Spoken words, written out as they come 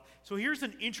So here's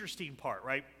an interesting part,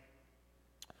 right,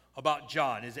 about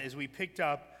John, as we picked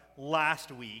up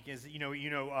last week. As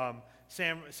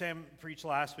Sam preached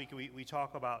last week, and we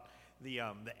talk about the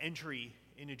entry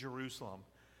into Jerusalem.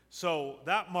 So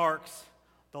that marks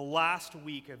the last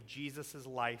week of Jesus'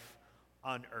 life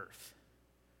on earth,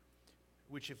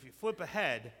 which if you flip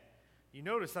ahead, you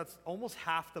notice that's almost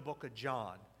half the book of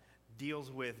John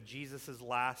deals with Jesus'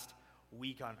 last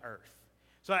week on earth.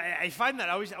 So I find that,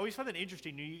 I always find that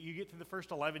interesting. You get through the first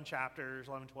 11 chapters,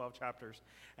 11, 12 chapters,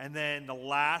 and then the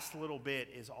last little bit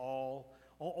is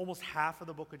almost half of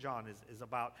the book of John is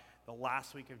about the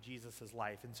last week of Jesus'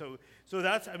 life. And so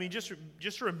that's,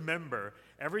 just remember,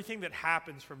 everything that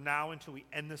happens from now until we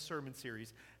end this sermon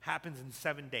series happens in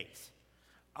 7 days.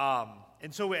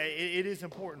 And so it is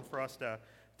important for us to,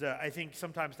 I think,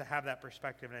 sometimes to have that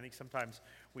perspective, and I think sometimes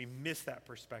we miss that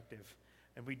perspective,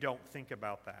 and we don't think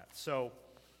about that. So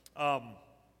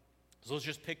let's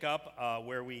just pick up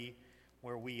where we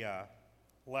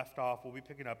left off. We'll be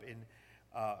picking up in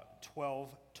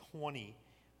 12:20.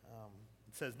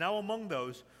 It says, "Now among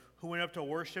those who went up to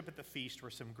worship at the feast were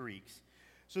some Greeks.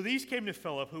 So these came to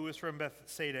Philip, who was from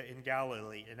Bethsaida in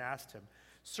Galilee, and asked him,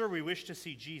 'Sir, we wish to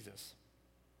see Jesus.'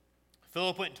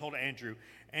 Philip went and told Andrew.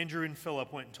 Andrew and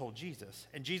Philip went and told Jesus.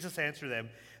 And Jesus answered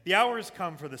them, 'The hour has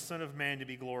come for the Son of Man to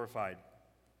be glorified.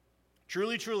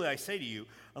 Truly, truly, I say to you,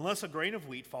 unless a grain of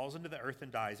wheat falls into the earth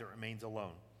and dies, it remains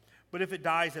alone. But if it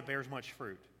dies, it bears much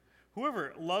fruit.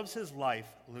 Whoever loves his life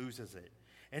loses it.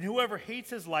 And whoever hates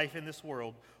his life in this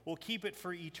world will keep it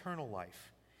for eternal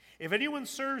life. If anyone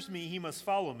serves me, he must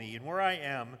follow me, and where I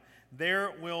am,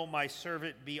 there will my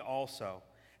servant be also.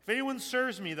 If anyone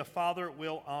serves me, the Father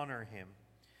will honor him.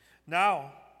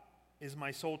 Now is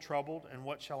my soul troubled, and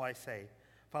what shall I say?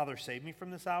 Father, save me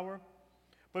from this hour?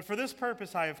 But for this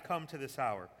purpose I have come to this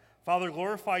hour. Father,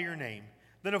 glorify your name.'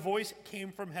 Then a voice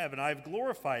came from heaven, 'I have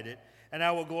glorified it, and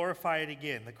I will glorify it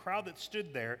again.' The crowd that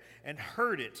stood there and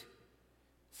heard it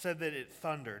said that it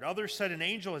thundered. Others said, 'An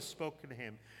angel has spoken to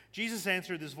him.' Jesus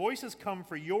answered, 'This voice has come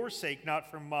for your sake,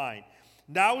 not for mine.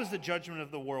 Now is the judgment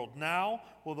of the world. Now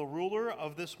will the ruler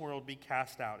of this world be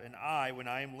cast out. And I, when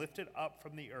I am lifted up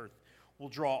from the earth, will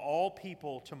draw all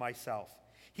people to myself.'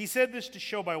 He said this to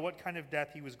show by what kind of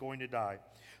death he was going to die.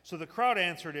 So the crowd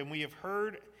answered him, 'We have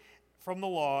heard from the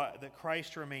law that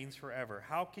Christ remains forever.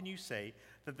 How can you say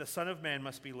that the Son of Man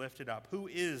must be lifted up? Who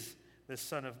is this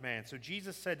Son of Man?' So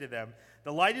Jesus said to them,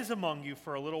 'The light is among you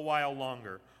for a little while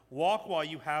longer. Walk while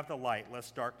you have the light,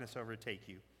 lest darkness overtake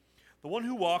you. The one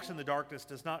who walks in the darkness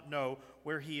does not know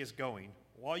where he is going.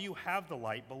 While you have the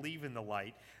light, believe in the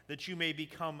light, that you may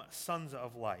become sons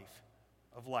of light.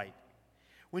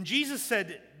 When Jesus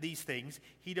said these things,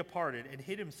 he departed and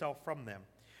hid himself from them.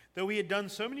 Though he had done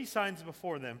so many signs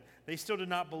before them, they still did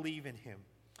not believe in him.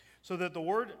 So that the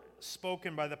word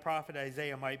spoken by the prophet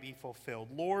Isaiah might be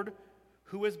fulfilled. 'Lord,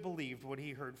 who has believed what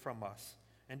he heard from us?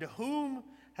 And to whom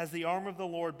has the arm of the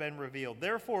Lord been revealed?'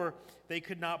 Therefore they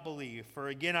could not believe. For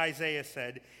again Isaiah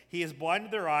said, 'He has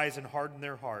blinded their eyes and hardened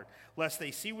their heart, lest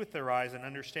they see with their eyes and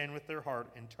understand with their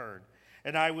heart and turn,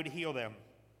 and I would heal them.'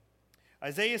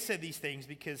 Isaiah said these things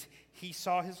because he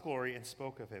saw his glory and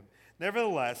spoke of him.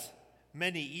 Nevertheless,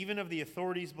 many, even of the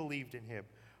authorities, believed in him.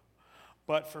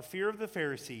 But for fear of the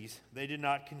Pharisees, they did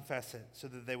not confess it, so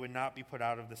that they would not be put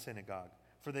out of the synagogue.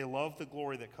 For they love the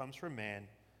glory that comes from man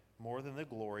more than the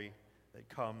glory that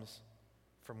comes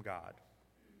from God."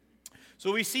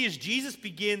 So we see as Jesus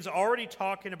begins already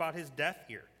talking about his death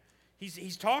here.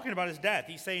 He's talking about his death.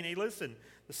 He's saying, hey, listen,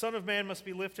 the Son of Man must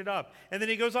be lifted up. And then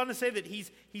he goes on to say that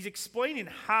he's explaining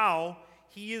how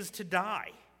he is to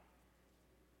die.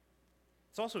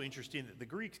 It's also interesting that the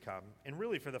Greeks come, and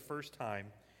really for the first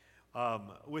time,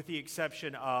 with the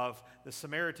exception of the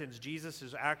Samaritans, Jesus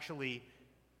is actually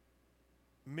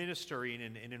ministering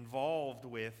and involved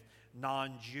with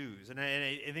non-Jews. And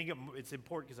I think it's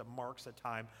important because it marks a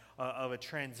time of a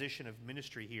transition of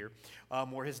ministry here,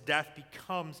 where his death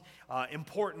becomes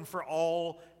important for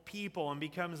all people and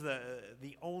becomes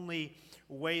the only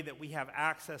way that we have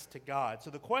access to God. So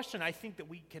the question I think that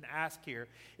we can ask here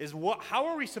is, how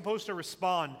are we supposed to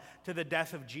respond to the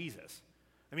death of Jesus?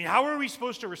 I mean, how are we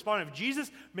supposed to respond? If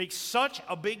Jesus makes such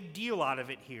a big deal out of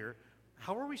it here,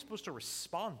 how are we supposed to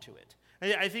respond to it?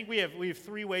 I think we have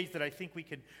three ways that I think we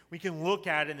can look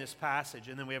at in this passage,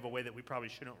 and then we have a way that we probably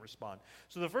shouldn't respond.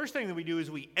 So the first thing that we do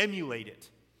is we emulate it.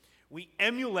 We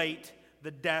emulate the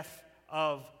death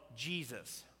of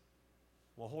Jesus.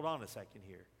 Well, hold on a second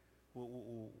here.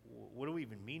 What do we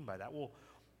even mean by that? Well,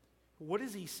 what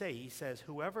does he say? He says,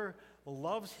 whoever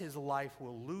loves his life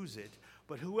will lose it,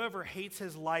 but whoever hates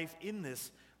his life in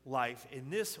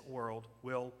this world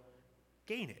will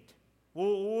gain it.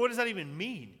 Well, what does that even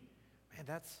mean?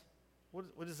 Man,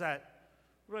 what does that,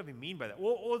 what do I even mean by that?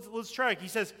 Well, let's try it. He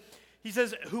says,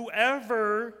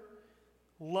 whoever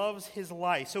loves his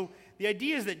life. So the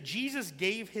idea is that Jesus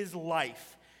gave his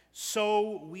life,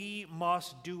 so we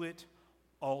must do it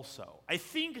also. I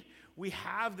think we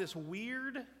have this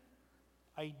weird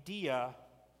idea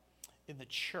in the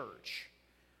church.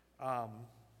 I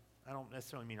don't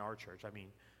necessarily mean our church. I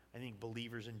think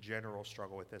believers in general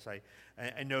struggle with this. I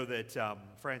know that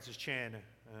Francis Chan,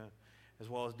 as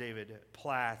well as David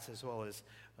Platts, as well as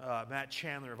Matt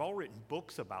Chandler, have all written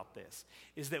books about this,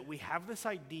 is that we have this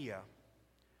idea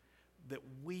that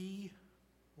we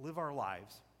live our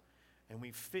lives and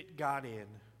we fit God in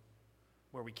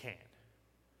where we can.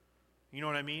 You know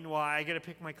what I mean? Well, I got to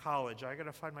pick my college. I got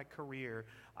to find my career.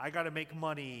 I got to make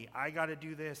money. I got to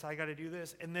do this. I got to do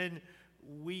this. And then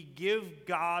we give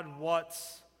God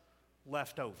what's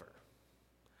left over.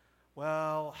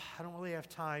 Well, I don't really have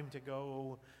time to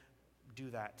go do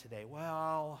that today.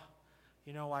 Well,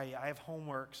 I have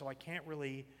homework, so I can't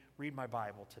really read my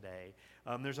Bible today.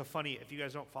 There's a funny, if you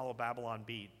guys don't follow Babylon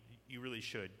Beat, you really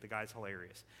should. The guy's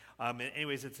hilarious.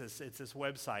 Anyways, it's this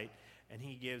website, and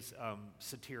he gives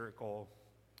satirical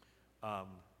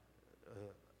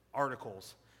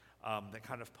articles that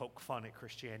kind of poke fun at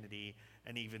Christianity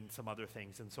and even some other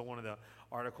things. And so one of the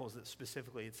articles that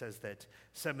specifically, it says that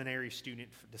seminary student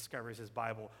discovers his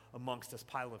Bible amongst this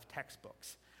pile of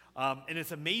textbooks. And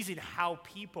it's amazing how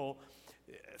people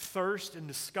thirst and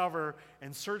discover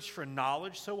and search for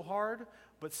knowledge so hard,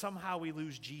 but somehow we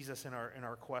lose Jesus in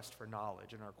our quest for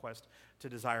knowledge, in our quest to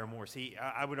desire more. See,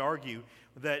 I would argue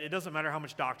that it doesn't matter how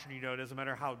much doctrine you know, it doesn't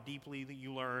matter how deeply that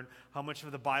you learn, how much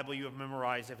of the Bible you have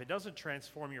memorized. If it doesn't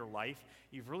transform your life,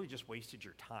 you've really just wasted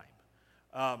your time.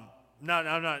 No,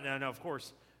 of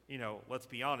course, let's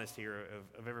be honest here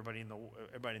of everybody in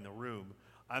the room.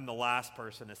 I'm the last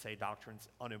person to say doctrine's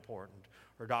unimportant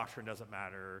or doctrine doesn't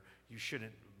matter. Or you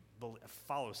shouldn't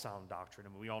follow sound doctrine.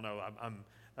 We all know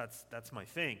that's my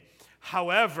thing.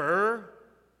 However,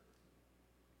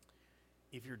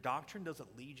 if your doctrine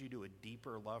doesn't lead you to a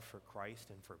deeper love for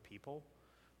Christ and for people,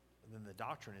 then the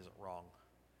doctrine isn't wrong.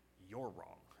 You're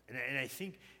wrong. And I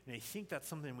think that's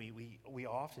something we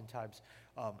oftentimes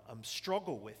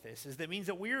struggle with. This is that means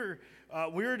that we're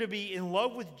to be in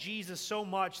love with Jesus so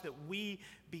much that we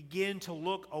begin to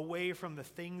look away from the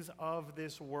things of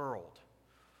this world.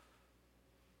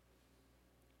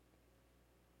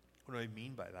 What do I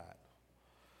mean by that?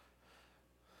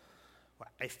 Well,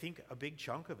 I think a big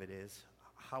chunk of it is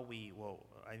I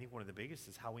think one of the biggest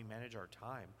is how we manage our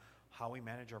time, how we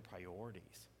manage our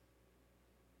priorities.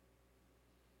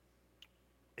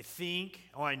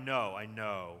 I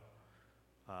know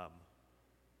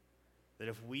that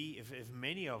if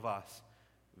many of us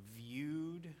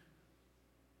viewed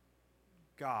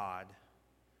God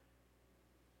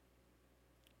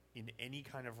in any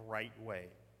kind of right way,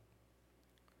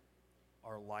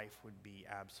 our life would be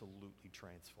absolutely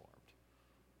transformed.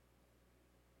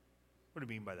 What do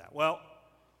you mean by that? Well,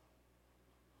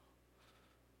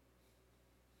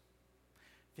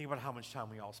 think about how much time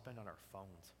we all spend on our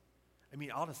phones.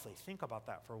 Honestly, think about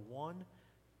that for 1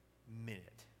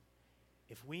 minute.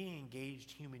 If we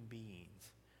engaged human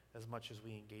beings as much as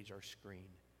we engage our screen,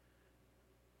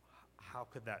 how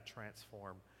could that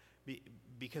transform?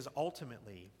 Because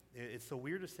ultimately, it's the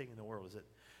weirdest thing in the world is that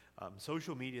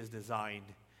social media is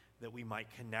designed that we might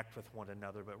connect with one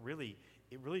another, but really,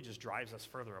 it really just drives us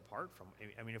further apart from,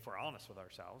 if we're honest with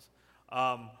ourselves.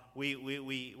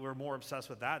 We're more obsessed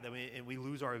with that than we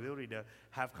lose our ability to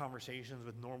have conversations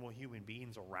with normal human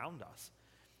beings around us.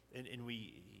 And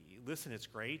we listen, it's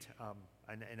great.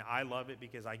 And I love it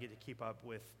because I get to keep up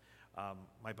with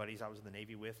my buddies I was in the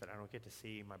Navy with that I don't get to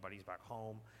see, my buddies back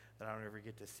home that I don't ever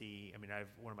get to see. I have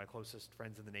one of my closest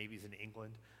friends in the Navy is in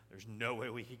England. There's no way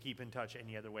we could keep in touch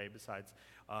any other way besides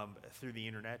through the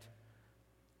internet.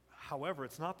 However,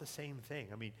 it's not the same thing.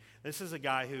 This is a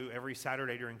guy who every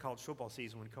Saturday during college football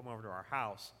season would come over to our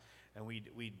house, and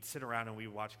we'd sit around and we'd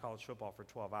watch college football for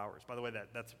 12 hours. By the way,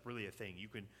 that's really a thing. You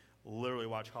can literally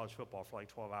watch college football for like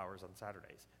 12 hours on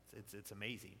Saturdays. It's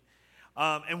amazing.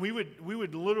 And we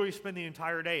would literally spend the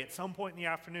entire day. At some point in the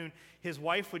afternoon, his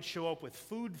wife would show up with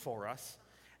food for us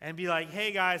and be like,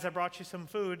 "Hey guys, I brought you some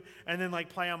food," and then like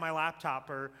play on my laptop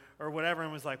or whatever,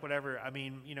 and was like, whatever.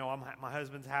 My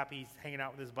husband's happy, he's hanging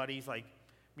out with his buddies,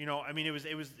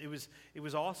 it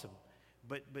was awesome.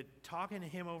 But talking to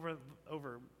him over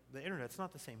the internet, it's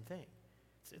not the same thing.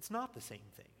 It's not the same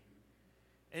thing.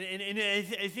 And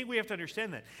I think we have to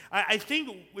understand that. I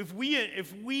think if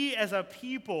we as a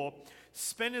people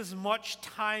spend as much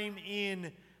time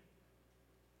in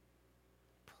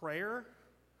prayer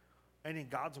and in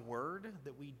God's word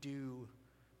that we do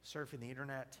surfing the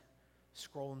internet,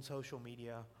 scrolling social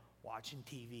media, watching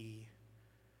TV,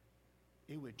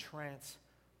 it would transform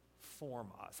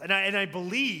us. And I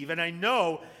believe, and I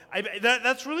know,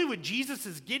 that's really what Jesus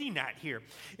is getting at here,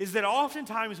 is that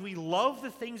oftentimes we love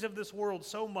the things of this world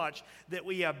so much that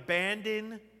we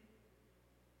abandon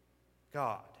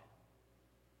God.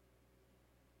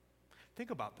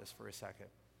 Think about this for a second.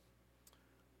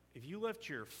 If you left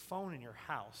your phone in your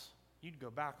house, you'd go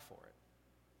back for it,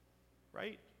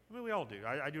 right? I mean, we all do.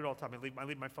 I do it all the time. I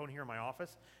leave my phone here in my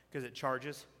office because it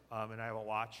charges, and I have a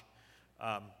watch.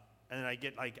 And then I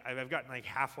get I've gotten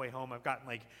halfway home. I've gotten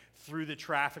through the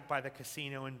traffic by the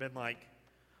casino and been like,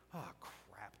 oh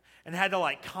crap, and had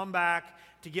to come back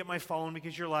to get my phone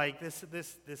because you're like, this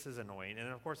is annoying. And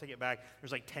then of course I get back.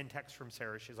 There's 10 texts from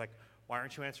Sarah. She's like, why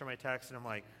aren't you answering my text? And I'm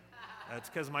like, it's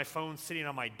because my phone's sitting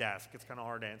on my desk. It's kind of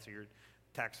hard to answer your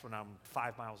text when I'm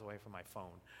 5 miles away from my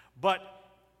phone.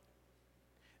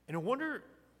 And I wonder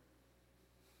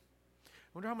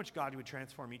how much God would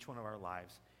transform each one of our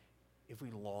lives if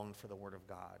we longed for the Word of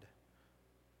God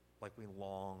like we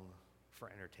long for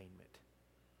entertainment.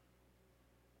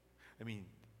 I mean,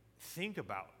 think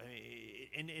about it.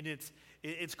 And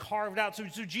it's carved out. So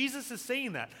Jesus is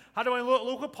saying that. How do I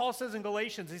look what Paul says in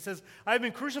Galatians? He says, I have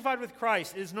been crucified with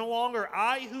Christ. It is no longer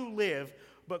I who live,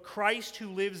 but Christ who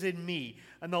lives in me.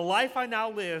 And the life I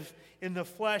now live in the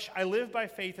flesh, I live by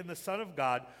faith in the Son of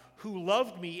God, who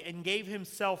loved me and gave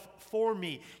himself for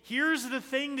me. Here's the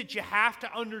thing that you have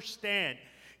to understand.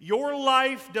 Your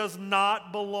life does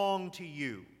not belong to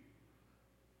you.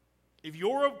 If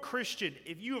you're a Christian,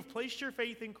 if you have placed your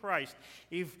faith in Christ,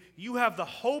 if you have the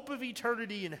hope of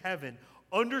eternity in heaven,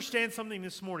 understand something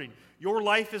this morning. Your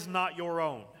life is not your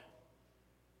own.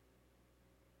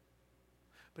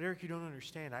 But Eric, you don't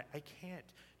understand. I can't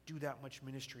do that much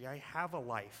ministry. I have a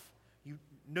life.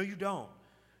 No, you don't.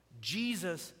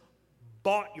 Jesus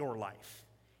bought your life.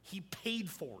 He paid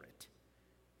for it.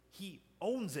 He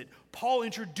owns it. Paul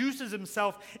introduces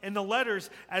himself in the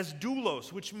letters as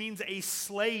doulos, which means a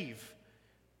slave.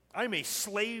 I'm a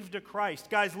slave to Christ.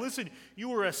 Guys, listen,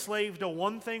 you are a slave to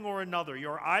one thing or another.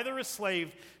 You're either a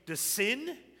slave to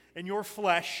sin and your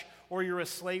flesh, or you're a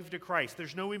slave to Christ.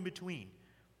 There's no in between.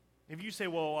 If you say,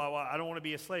 well, I don't want to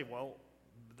be a slave, well,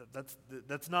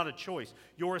 that's not a choice.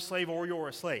 You're a slave or you're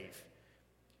a slave.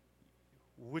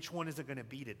 Which one is it going to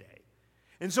be today?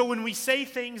 And so when we say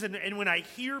things, and when I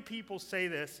hear people say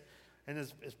this, and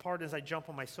as part as I jump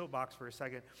on my soapbox for a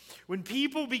second, when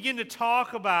people begin to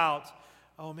talk about,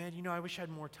 oh man, I wish I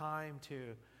had more time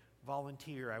to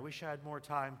volunteer. I wish I had more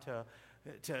time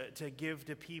to give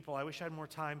to people. I wish I had more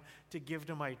time to give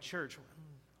to my church.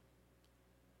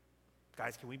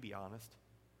 Guys, can we be honest?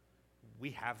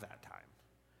 We have that time.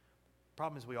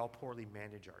 Problem is we all poorly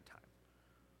manage our time.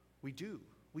 We do.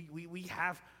 We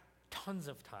have tons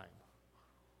of time.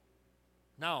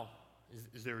 Now,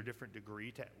 is there a different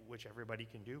degree to which everybody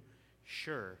can do?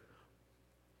 Sure.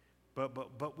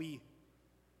 But we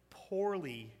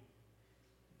poorly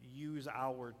use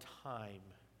our time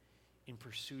in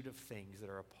pursuit of things that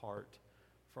are apart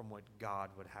from what God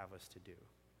would have us to do.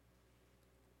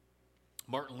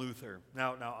 Martin Luther.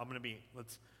 Now I'm going to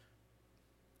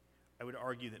I would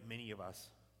argue that many of us,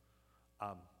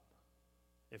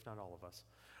 if not all of us,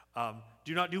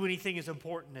 do not do anything as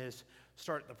important as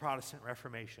start the Protestant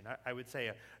Reformation. I would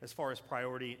say as far as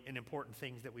priority and important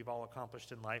things that we've all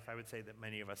accomplished in life, I would say that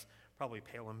many of us probably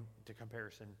pale into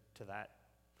comparison to that.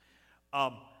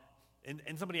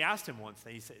 And somebody asked him once,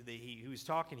 he was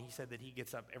talking, he said that he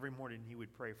gets up every morning and he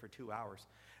would pray for 2 hours.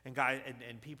 And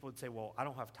people would say, well, I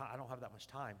don't have time. I don't have that much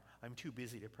time. I'm too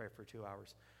busy to pray for 2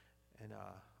 hours. And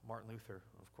Martin Luther,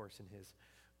 of course, in his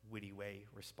witty way,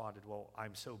 responded, well,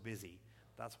 I'm so busy.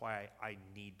 That's why I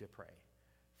need to pray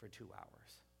for 2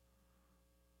 hours.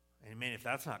 And man, if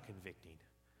that's not convicting,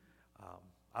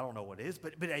 I don't know what is.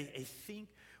 But I think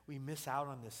we miss out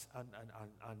on this,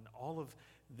 on all of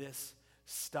this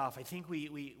stuff. I think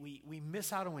we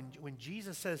miss out on when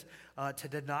Jesus says to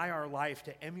deny our life,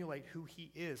 to emulate who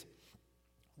he is.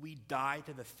 We die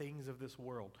to the things of this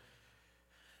world.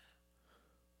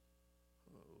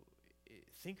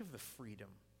 Think of the freedom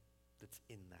that's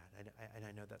in that. And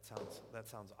I know that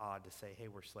sounds odd to say, hey,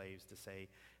 we're slaves, to say,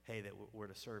 hey, that we're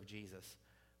to serve Jesus.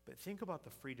 But think about the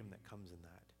freedom that comes in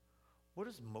that. What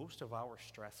does most of our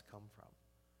stress come from?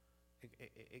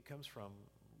 It comes from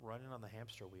running on the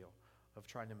hamster wheel of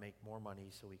trying to make more money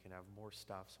so we can have more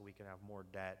stuff, so we can have more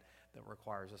debt that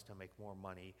requires us to make more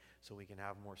money, so we can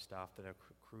have more stuff that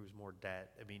accrues more debt.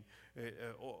 I mean,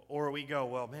 or we go,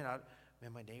 well, man,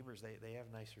 man, my neighbors, they have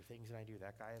nicer things than I do.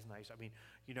 That guy is nice. I mean,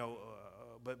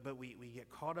 but we get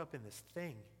caught up in this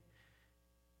thing,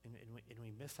 and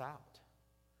we miss out.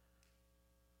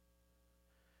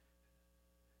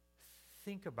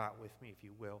 Think about with me, if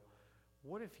you will,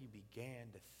 what if you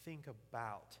began to think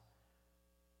about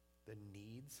the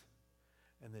needs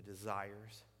and the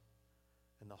desires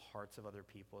and the hearts of other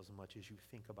people as much as you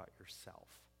think about yourself?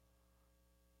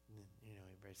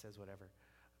 Everybody says whatever.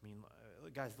 I mean,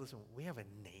 guys, listen, we have a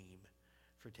name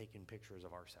for taking pictures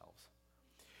of ourselves.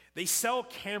 They sell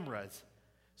cameras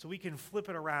so we can flip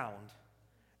it around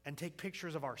and take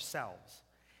pictures of ourselves.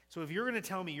 So if you're going to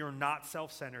tell me you're not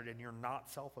self-centered and you're not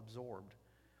self-absorbed,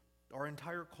 our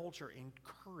entire culture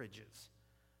encourages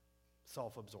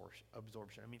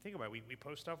self-absorption. I mean, think about it. We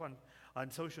post stuff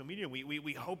on social media.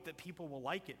 We hope that people will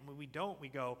like it. And when we don't, we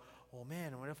go, oh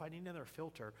man, what if I need another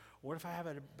filter? What if I have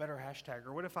a better hashtag?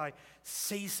 Or what if I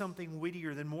say something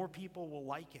wittier, then more people will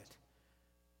like it?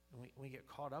 And we get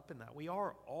caught up in that. We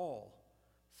are all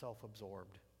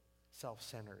self-absorbed,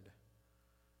 self-centered.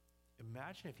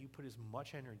 Imagine if you put as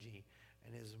much energy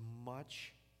and as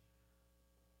much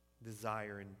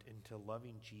desire into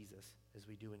loving Jesus as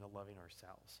we do into loving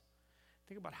ourselves.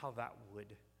 Think about how that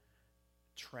would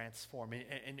transform.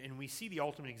 And we see the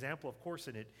ultimate example, of course,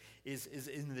 in it is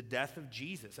in the death of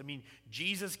Jesus. I mean,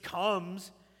 Jesus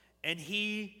comes and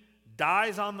he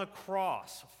dies on the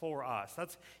cross for us.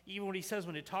 That's even what he says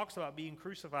when it talks about being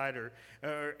crucified, or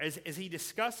as he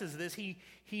discusses this,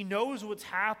 he knows what's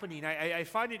happening. I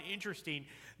find it interesting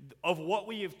of what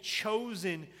we have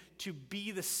chosen to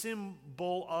be the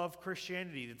symbol of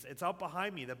Christianity. It's up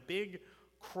behind me, the big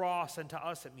cross, and to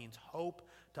us it means hope.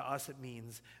 To us it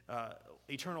means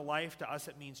eternal life. To us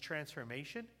it means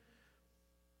transformation.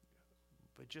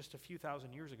 But just a few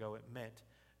thousand years ago it meant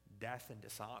death and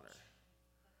dishonor.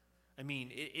 I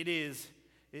mean,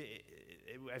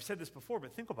 I've said this before,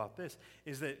 but think about this,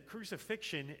 is that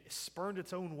crucifixion spurned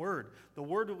its own word. The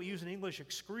word that we use in English,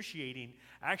 excruciating,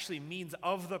 actually means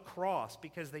of the cross,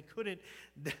 because they couldn't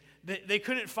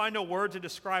find a word to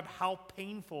describe how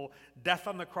painful death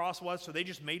on the cross was, so they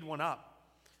just made one up.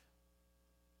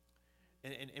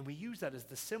 And we use that as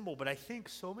the symbol, but I think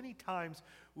so many times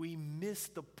we miss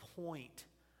the point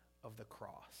of the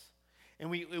cross. And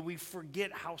we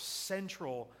forget how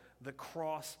central the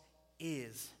cross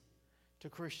is to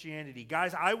Christianity.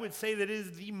 Guys, I would say that it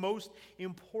is the most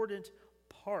important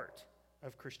part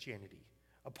of Christianity.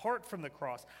 Apart from the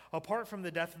cross, apart from the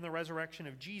death and the resurrection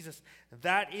of Jesus,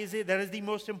 that is it. That is the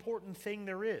most important thing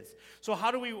there is. So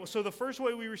the first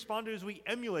way we respond to it is we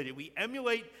emulate it. We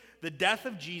emulate the death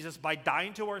of Jesus by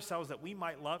dying to ourselves that we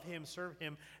might love him, serve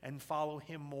him, and follow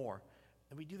him more.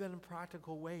 And we do that in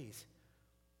practical ways.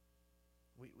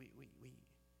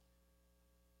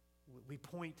 We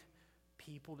point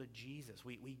people to Jesus.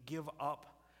 We give up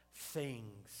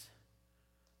things.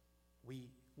 We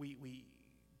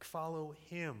follow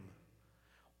him.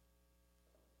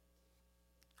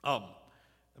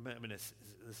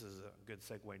 This is a good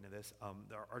segue into this.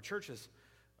 Our church has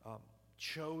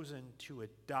chosen to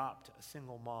adopt a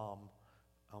single mom.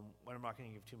 I'm not going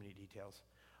to give too many details.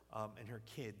 And her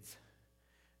kids.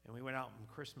 And we went out and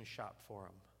Christmas shopped for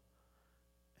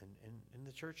them. And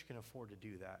the church can afford to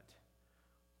do that.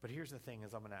 But here's the thing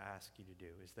is I'm going to ask you to do,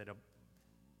 is that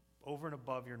over and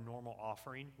above your normal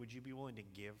offering, would you be willing to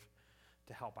give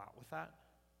to help out with that?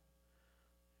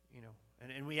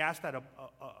 And we ask that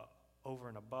over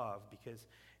and above because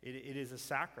it is a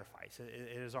sacrifice.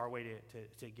 It is our way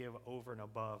to give over and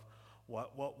above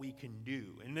what we can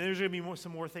do. And there's going to be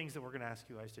some more things that we're going to ask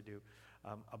you guys to do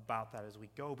about that as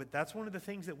we go. But that's one of the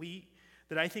things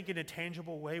that I think in a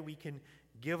tangible way we can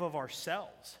give of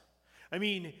ourselves. I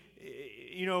mean,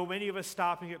 many of us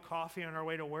stop and get coffee on our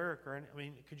way to work.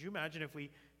 Could you imagine if we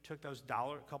took those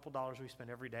couple dollars we spend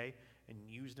every day and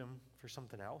used them for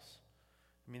something else?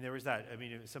 There was that.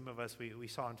 Some of us, we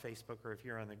saw on Facebook, or if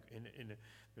you're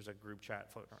there's a group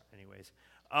chat floating around. Anyways,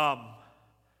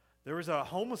 there was a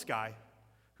homeless guy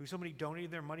who somebody donated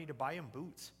their money to buy him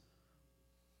boots.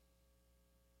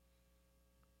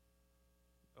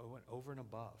 Went over and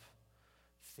above,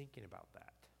 thinking about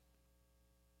that.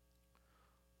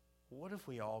 What if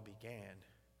we all began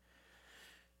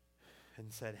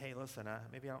and said, hey, listen,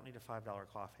 maybe I don't need a $5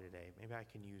 coffee today. Maybe I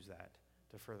can use that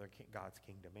to further God's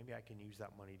kingdom. Maybe I can use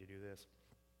that money to do this.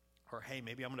 Or, hey,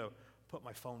 maybe I'm going to put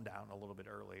my phone down a little bit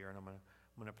earlier, and I'm going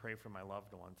to pray for my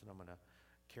loved ones, and I'm going to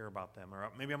care about them. Or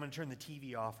maybe I'm going to turn the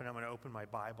TV off, and I'm going to open my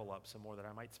Bible up some more, that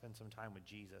I might spend some time with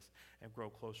Jesus and grow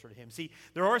closer to him. See,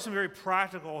 there are some very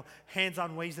practical,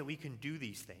 hands-on ways that we can do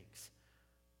these things.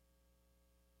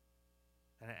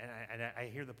 And I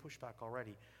hear the pushback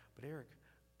already. But Eric,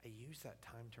 I use that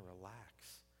time to relax.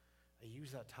 I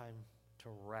use that time to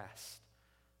rest.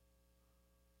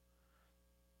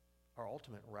 Our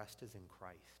ultimate rest is in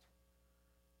Christ.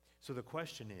 So the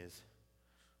question is,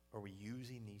 are we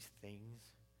using these things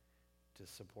to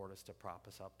support us, to prop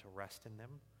us up, to rest in them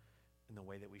in the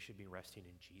way that we should be resting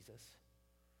in Jesus?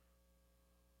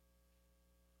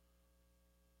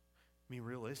 I mean,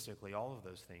 realistically, all of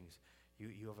those things,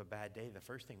 you have a bad day, the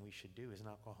first thing we should do is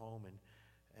not go home and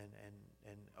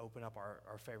open up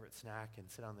our favorite snack and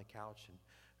sit on the couch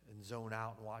and zone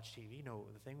out and watch TV. No,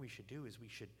 the thing we should do is we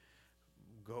should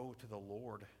go to the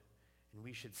Lord and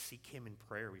we should seek him in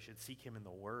prayer. We should seek him in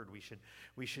the word.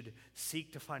 We should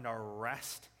seek to find our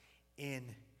rest in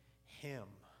him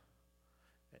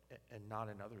and not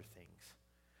in other things.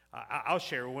 I'll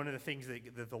share one of the things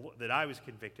that I was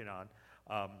convicted on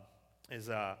is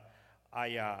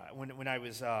when I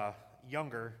was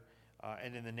younger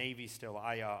and in the Navy still,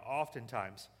 I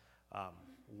oftentimes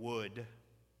would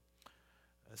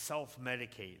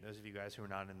self-medicate. Those of you guys who are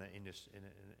not in the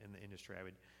industry, I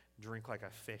would drink like a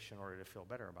fish in order to feel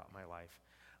better about my life.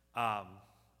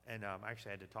 Actually,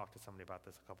 I had to talk to somebody about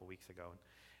this a couple weeks ago,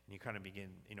 and you kind of begin,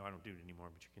 I don't do it anymore,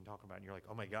 but you can talk about it, and you're like,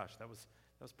 oh my gosh, that was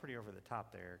pretty over the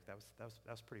top there. That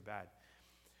was pretty bad.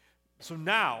 So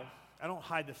now, I don't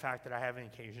hide the fact that I have an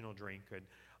occasional drink.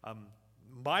 And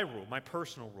my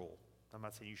personal rule, I'm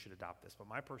not saying you should adopt this, but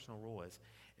my personal rule is,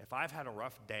 if I've had a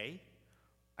rough day,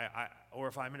 or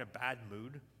if I'm in a bad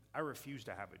mood, I refuse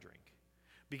to have a drink.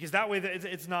 Because that way,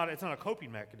 it's not a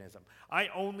coping mechanism. I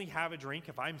only have a drink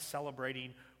if I'm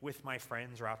celebrating with my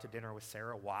friends or out to dinner with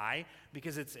Sarah. Why?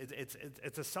 Because it's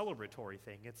a celebratory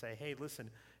thing. It's a, hey,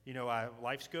 listen,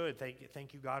 life's good.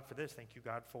 Thank you, God, for this. Thank you,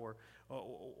 God, for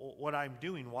what I'm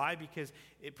doing. Why? Because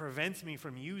it prevents me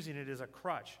from using it as a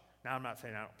crutch. Now, I'm not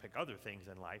saying I don't pick other things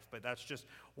in life, but that's just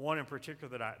one in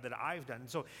particular that I've done.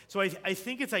 So I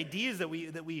think it's ideas that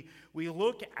we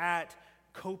look at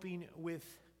coping with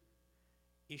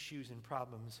issues and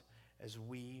problems as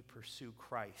we pursue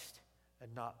Christ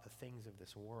and not the things of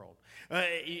this world.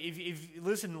 If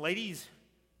listen, ladies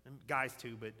and guys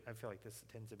too, but I feel like this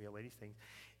tends to be a ladies thing.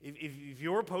 If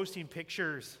you're posting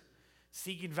pictures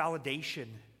seeking validation,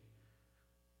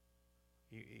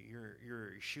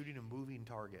 you're shooting a moving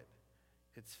target.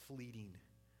 It's fleeting.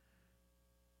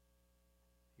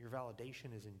 Your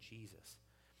validation is in Jesus.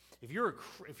 If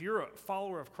you're a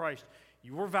follower of Christ,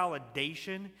 your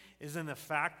validation is in the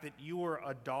fact that you are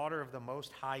a daughter of the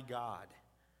Most High God.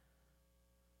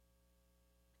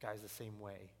 Guys, the same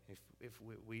way. If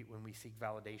when we seek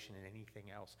validation in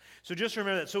anything else, so just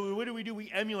remember that. So what do?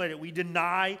 We emulate it. We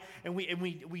deny and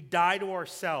we die to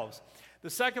ourselves.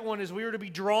 The second one is we are to be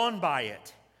drawn by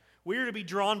it. We are to be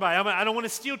drawn by it. I don't want to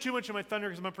steal too much of my thunder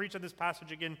because I'm going to preach on this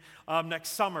passage again next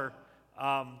summer.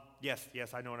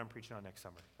 Yes, I know what I'm preaching on next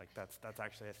summer. Like that's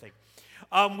actually a thing.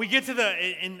 We get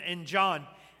to in John,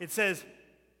 it says,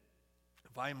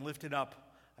 if I am lifted up,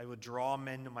 I will draw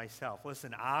men to myself.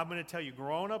 Listen, I'm going to tell you,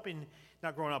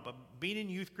 but being in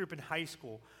youth group in high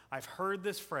school, I've heard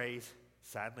this phrase,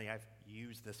 sadly I've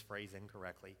used this phrase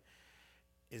incorrectly,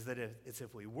 is that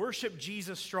if we worship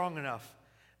Jesus strong enough,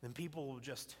 then people will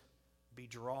just be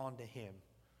drawn to him.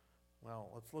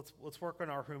 Well, let's work on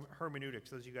our hermeneutics.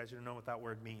 Those of you guys who don't know what that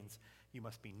word means, you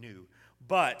must be new.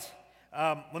 But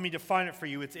let me define it for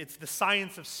you. It's the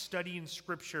science of studying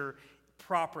Scripture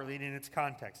properly and in its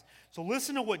context. So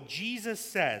listen to what Jesus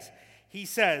says. He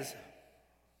says,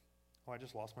 I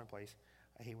just lost my place.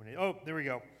 I hate when there we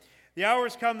go. The hour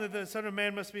has come that the Son of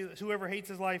Man must be, whoever hates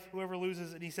his life, whoever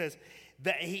loses. And he says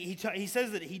that he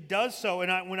says that he does so,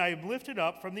 and when I am lifted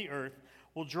up from the earth,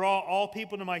 will draw all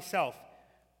people to myself.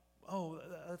 Oh,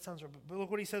 that sounds right. But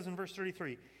look what he says in verse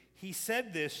 33. He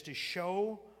said this to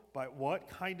show by what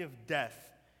kind of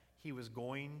death he was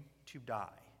going to die.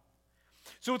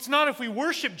 So it's not if we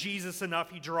worship Jesus enough,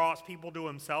 he draws people to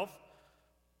himself.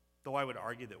 Though I would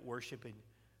argue that worshiping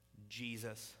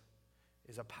Jesus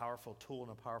is a powerful tool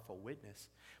and a powerful witness.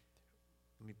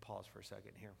 Let me pause for a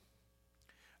second here.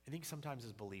 I think sometimes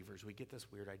as believers, we get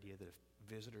this weird idea that if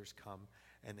visitors come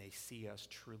and they see us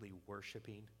truly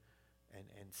worshiping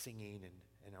and singing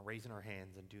and raising our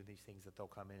hands and do these things, that they'll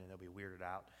come in and they'll be weirded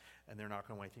out and they're not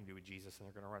going to want anything to do with Jesus and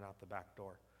they're going to run out the back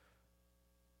door.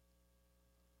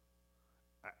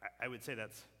 I would say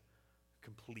that's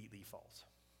completely false.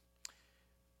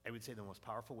 I would say the most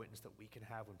powerful witness that we can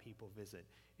have when people visit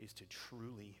is to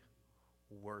truly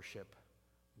worship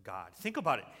God. Think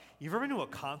about it. You've ever been to a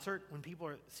concert when people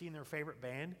are seeing their favorite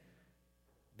band?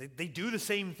 They do the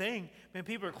same thing. Man,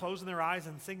 people are closing their eyes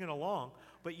and singing along.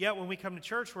 But yet when we come to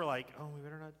church, we're like, oh, we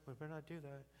better not do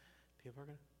that. People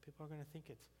are going to think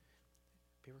it's.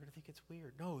 People are going to think it's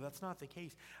weird. No, that's not the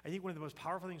case. I think one of the most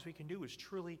powerful things we can do is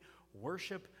truly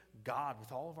worship God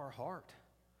with all of our heart.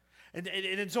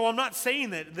 And so I'm not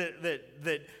saying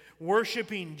that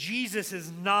worshiping Jesus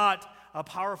is not a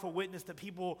powerful witness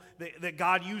that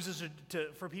God uses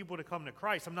for people to come to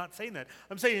Christ. I'm not saying that.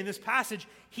 I'm saying in this passage,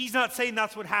 he's not saying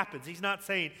that's what happens. He's not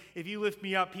saying if you lift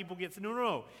me up, people get...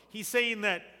 No. He's saying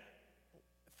that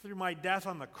through my death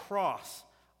on the cross,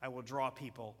 I will draw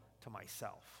people to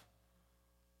myself.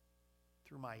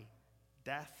 Through my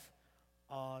death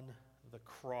on the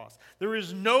cross. There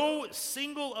is no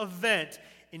single event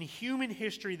in human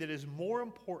history that is more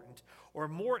important or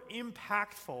more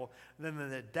impactful than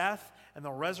the death and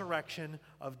the resurrection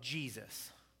of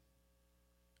Jesus.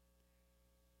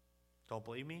 Don't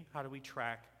believe me? How do we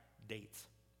track dates?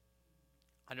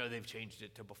 I know they've changed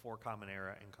it to before Common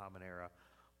Era and Common Era,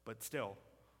 but still,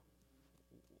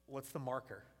 what's the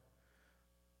marker?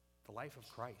 The life of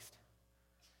Christ.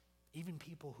 Even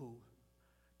people who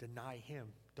deny him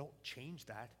don't change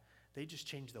that. They just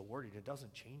change the wording. It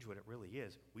doesn't change what it really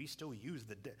is. We still use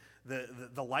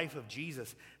the life of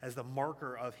Jesus as the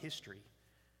marker of history.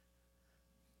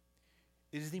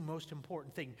 It is the most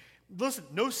important thing. Listen,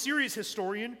 no serious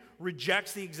historian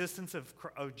rejects the existence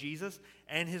of Jesus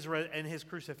and his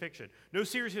crucifixion. No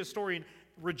serious historian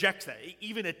rejects that,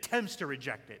 even attempts to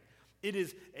reject it. It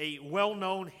is a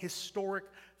well-known historic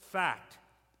fact.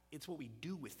 It's what we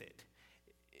do with it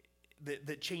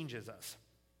that changes us.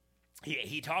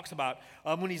 He talks about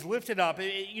when he's lifted up,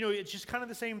 it's just kind of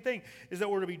the same thing, is that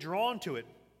we're to be drawn to it.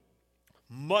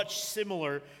 Much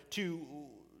similar to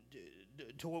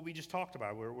what we just talked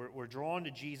about. We're drawn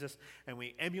to Jesus and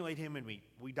we emulate him and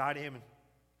we die to him.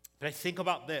 But I think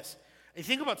about this. I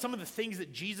think about some of the things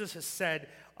that Jesus has said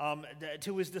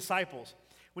to his disciples.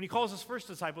 When he calls his first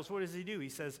disciples, what does he do? He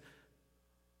says,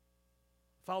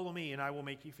 "Follow me and I will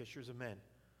make you fishers of men."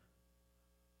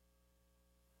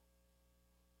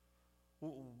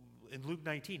 In Luke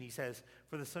 19, he says,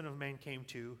 "For the Son of Man came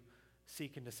to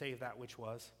seek and to save that which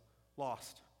was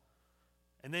lost."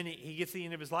 And then he gets to the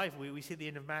end of his life. We see the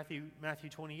end of Matthew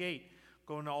 28,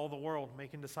 going to all the world,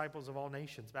 making disciples of all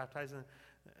nations, baptizing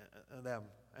them.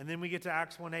 And then we get to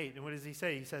Acts 1:8, and what does he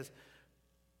say? He says,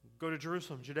 "Go to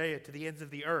Jerusalem, Judea, to the ends of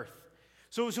the earth."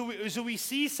 So we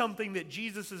see something that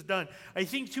Jesus has done. I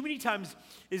think too many times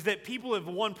is that people have,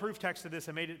 one, proof text to this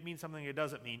and made it mean something it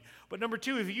doesn't mean. But number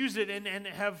two, have used it and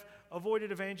have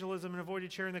avoided evangelism and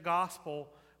avoided sharing the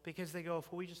gospel because they go,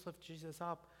 if we just lift Jesus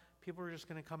up, people are just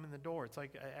going to come in the door. It's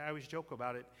like, I always joke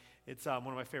about it. It's one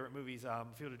of my favorite movies,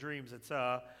 Field of Dreams. It's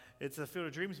a Field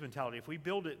of Dreams mentality. If we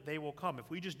build it, they will come. If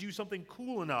we just do something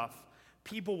cool enough,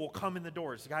 people will come in the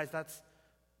doors. Guys, that's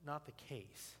not the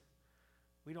case.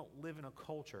 We don't live in a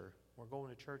culture where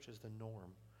going to church is the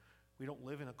norm. We don't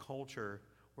live in a culture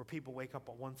where people wake up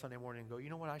on one Sunday morning and go, you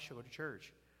know what, I should go to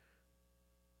church.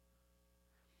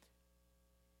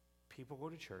 People go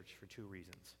to church for two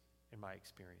reasons, in my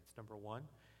experience. Number one,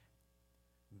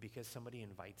 because somebody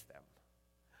invites them.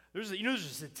 There's a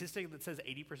statistic that says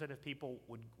 80% of people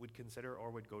would consider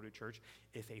or would go to church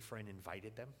if a friend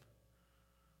invited them.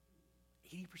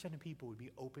 80% of people would be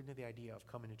open to the idea of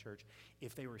coming to church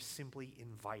if they were simply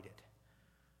invited.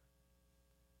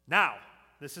 Now,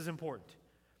 this is important.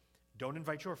 Don't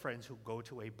invite your friends who go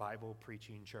to a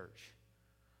Bible-preaching church.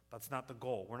 That's not the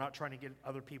goal. We're not trying to get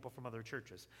other people from other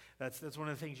churches. That's one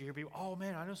of the things you hear people, oh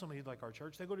man, I know somebody who'd like our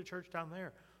church. They go to church down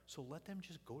there. So let them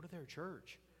just go to their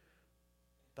church.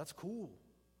 That's cool.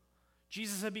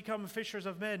 Jesus had become fishers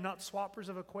of men, not swappers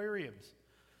of aquariums.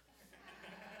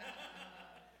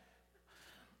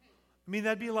 I mean,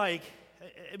 it'd be like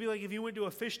if you went to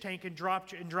a fish tank and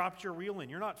dropped your reel in.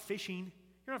 You're not fishing.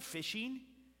 You're not fishing.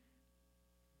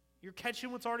 You're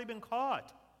catching what's already been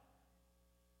caught.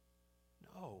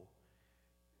 No.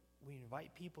 We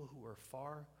invite people who are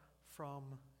far from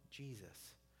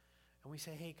Jesus. And we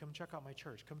say, hey, come check out my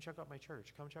church. Come check out my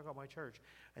church. Come check out my church.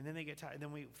 And then they get tired. And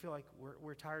then we feel like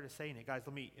we're tired of saying it. Guys,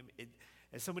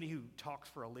 as somebody who talks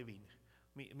for a living,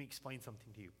 let me explain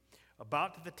something to you.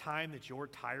 About the time that you're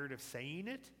tired of saying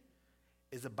it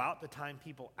is about the time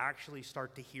people actually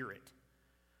start to hear it.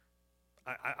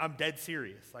 I'm dead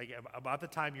serious. Like about the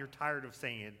time you're tired of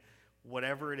saying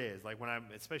whatever it is. Like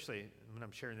especially when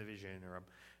I'm sharing the vision or I'm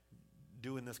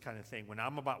doing this kind of thing. When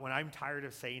I'm tired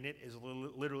of saying it is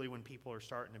literally when people are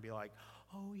starting to be like,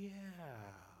 oh yeah.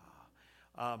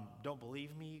 Don't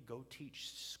believe me? Go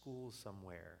teach school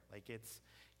somewhere.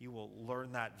 You will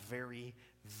learn that very,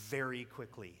 very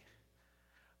quickly.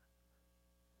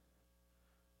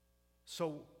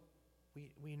 So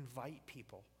we invite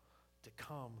people to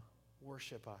come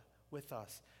worship with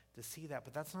us, to see that,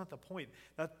 but that's not the point.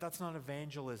 That's not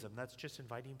evangelism. That's just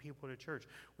inviting people to church.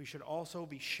 We should also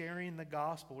be sharing the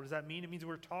gospel. What does that mean? It means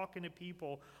we're talking to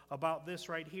people about this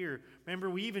right here. Remember,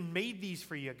 we even made these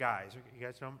for you guys. You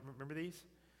guys don't remember these?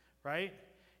 Right?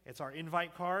 It's our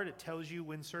invite card. It tells you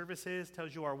when service is,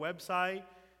 tells you our website.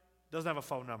 Doesn't have a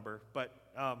phone number, but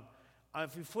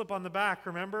if you flip on the back,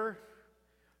 remember?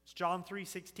 It's John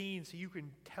 3:16, so you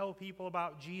can tell people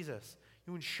about Jesus.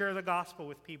 You can share the gospel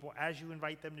with people as you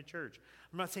invite them to church.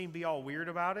 I'm not saying be all weird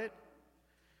about it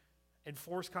and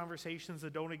force conversations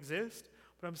that don't exist,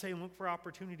 but I'm saying look for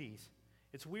opportunities.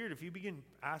 It's weird if you begin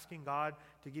asking God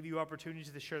to give you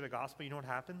opportunities to share the gospel, you know what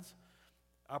happens?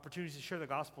 Opportunities to share the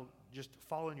gospel just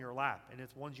fall in your lap, and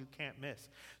it's ones you can't miss.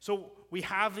 So we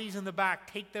have these in the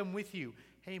back. Take them with you.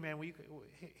 Hey, man,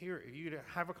 here, if you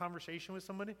have a conversation with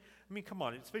somebody, I mean, come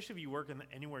on, especially if you work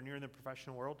anywhere near in the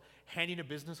professional world, handing a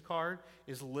business card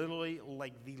is literally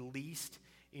like the least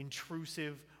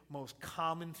intrusive, most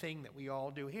common thing that we all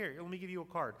do. Here, let me give you a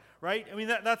card, right? I mean,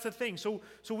 that's the thing. So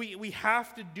we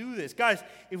have to do this. Guys,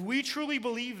 if we truly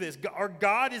believe this, our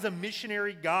God is a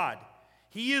missionary God.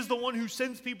 He is the one who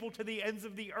sends people to the ends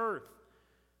of the earth.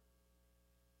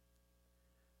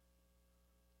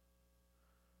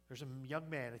 There's a young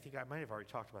man, I think I might have already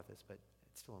talked about this, but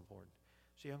it's still important.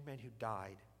 There's a young man who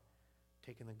died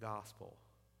taking the gospel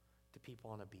to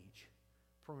people on a beach,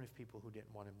 primitive people who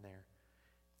didn't want him there.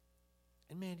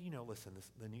 And man, listen,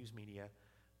 the news media,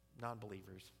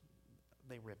 non-believers,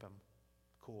 they rip him.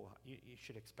 Cool, you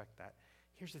should expect that.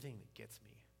 Here's the thing that gets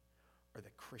me, are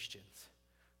the Christians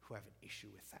who have an issue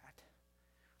with that.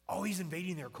 Oh, he's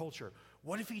invading their culture.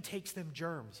 What if he takes them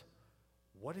germs?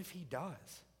 What if he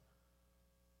does?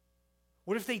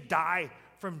 What if they die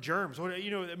from germs?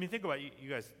 Think about it. You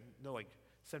guys know like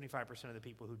 75% of the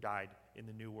people who died in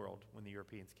the New World when the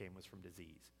Europeans came was from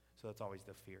disease. So that's always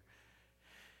the fear.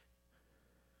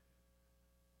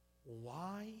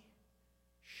 Why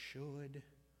should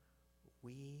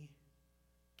we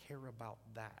care about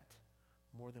that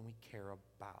more than we care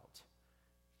about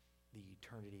the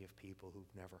eternity of people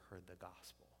who've never heard the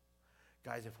gospel?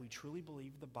 Guys, if we truly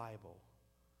believe the Bible,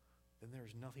 then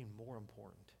there's nothing more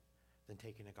important than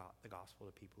taking the gospel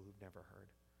to people who've never heard.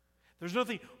 There's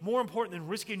nothing more important than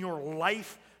risking your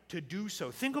life to do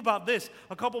so. Think about this.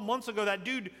 A couple months ago, that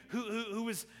dude who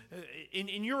was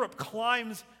in Europe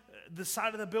climbs the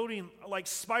side of the building like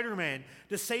Spider-Man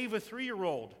to save a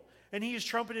 3-year-old. And he is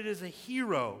trumpeted as a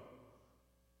hero.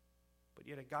 But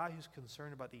yet a guy who's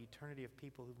concerned about the eternity of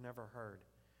people who've never heard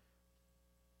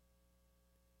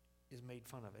is made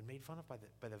fun of. And made fun of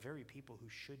by the very people who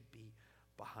should be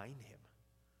behind him.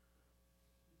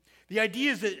 The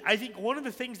idea is that I think one of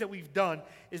the things that we've done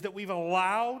is that we've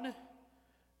allowed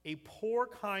a poor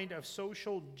kind of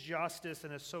social justice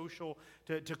and a social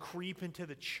to creep into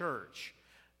the church.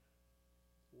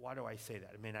 Why do I say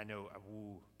that? I mean, I know,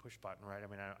 push button, right? I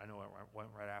mean, I know I went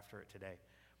right after it today.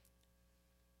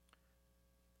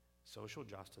 Social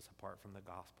justice apart from the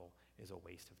gospel is a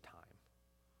waste of time.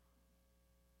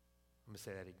 I'm going to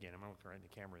say that again. I'm going to look right in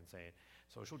the camera and say it.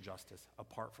 Social justice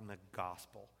apart from the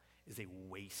gospel is a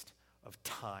waste of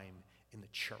time in the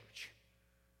church.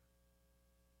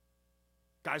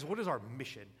 Guys, what is our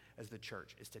mission as the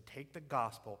church? Is to take the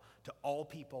gospel to all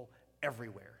people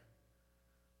everywhere.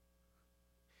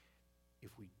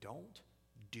 If we don't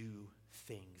do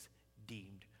things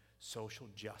deemed social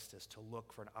justice to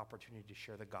look for an opportunity to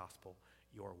share the gospel,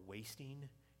 you're wasting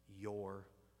your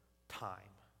time.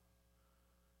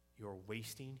 You're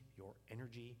wasting your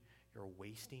energy. You're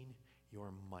wasting your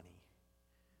money.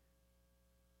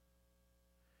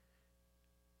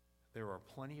 There are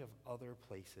plenty of other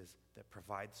places that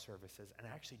provide services and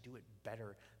actually do it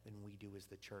better than we do as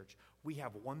the church. We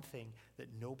have one thing that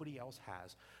nobody else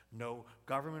has. No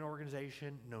government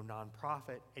organization, no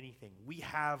nonprofit, anything. We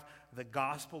have the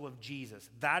gospel of Jesus.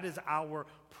 That is our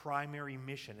primary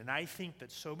mission. And I think that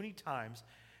so many times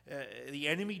the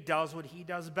enemy does what he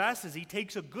does best, is he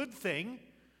takes a good thing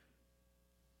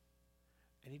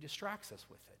and he distracts us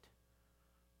with it.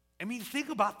 I mean, think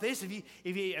about this. Maybe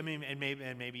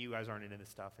you guys aren't into this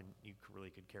stuff and you really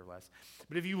could care less.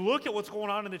 But if you look at what's going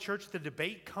on in the church, the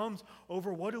debate comes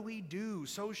over what do we do,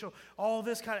 social, all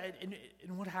this kind of,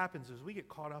 and what happens is we get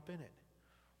caught up in it.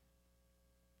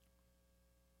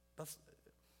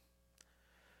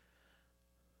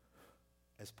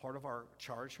 As part of our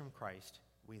charge from Christ,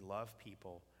 we love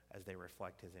people as they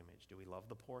reflect his image. Do we love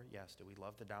the poor? Yes. Do we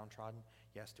love the downtrodden?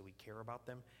 Yes. Do we care about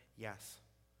them? Yes.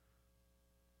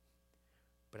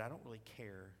 But I don't really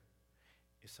care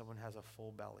if someone has a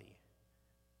full belly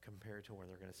compared to where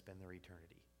they're going to spend their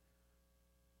eternity.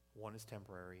 One is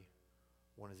temporary,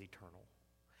 one is eternal.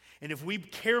 And if we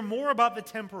care more about the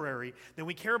temporary than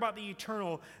we care about the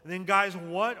eternal, then guys,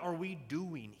 what are we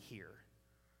doing here?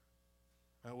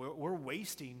 We're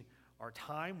wasting our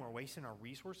time, we're wasting our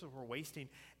resources, we're wasting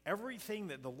everything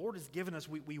that the Lord has given us,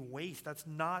 we waste. That's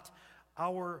not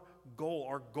our goal.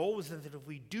 Our goal is that if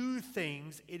we do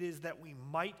things, it is that we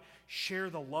might share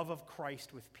the love of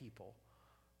Christ with people.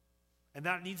 And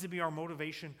that needs to be our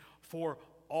motivation for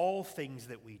all things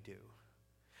that we do.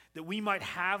 That we might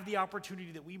have the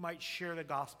opportunity, that we might share the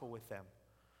gospel with them.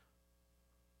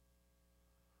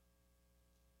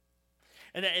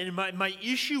 And my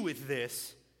issue with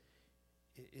this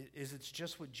is it's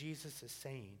just what Jesus is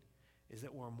saying, is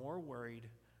that we're more worried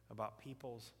about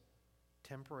people's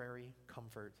temporary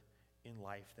comfort in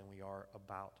life than we are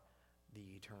about the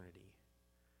eternity.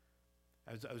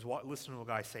 I was listening to a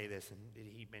guy say this, and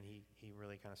he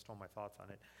really kind of stole my thoughts on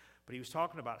it. But he was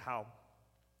talking about how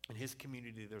in his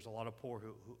community there's a lot of poor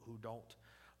who don't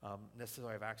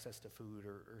necessarily have access to food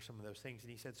or some of those things.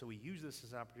 And he said, so we use this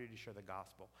as an opportunity to share the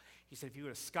gospel. He said, if you go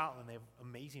to Scotland, they have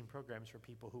amazing programs for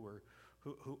people who are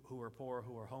poor,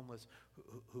 who are homeless,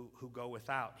 who go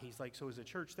without. He's like, so as a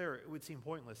church there, it would seem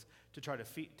pointless to try to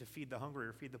feed the hungry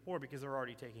or feed the poor because they're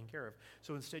already taken care of.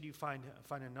 So instead you find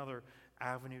another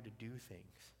avenue to do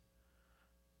things.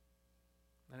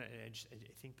 And I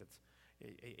think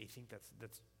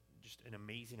that's just an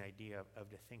amazing idea of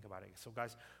to think about it. So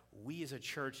guys, we as a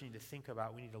church need to think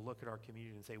about, we need to look at our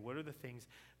community and say, what are the things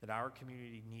that our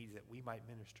community needs that we might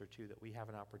minister to, that we have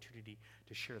an opportunity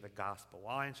to share the gospel?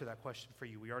 Well, I'll answer that question for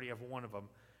you. We already have one of them.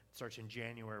 It starts in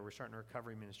January. We're starting a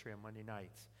recovery ministry on Monday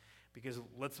nights. Because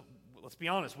let's be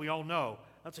honest, we all know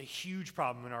that's a huge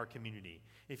problem in our community.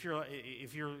 If you're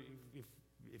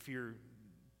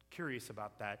curious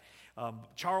about that,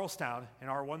 Charlestown, in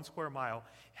our 1 square mile,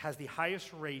 has the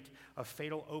highest rate of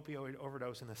fatal opioid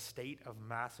overdose in the state of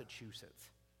Massachusetts.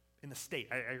 In the state.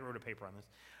 I wrote a paper on this.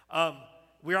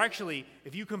 We're actually,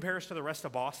 if you compare us to the rest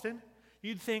of Boston,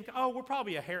 you'd think, oh, we're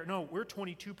probably a hair. No, we're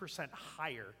 22%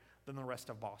 higher than the rest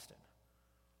of Boston.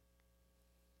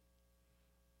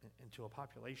 And to a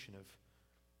population of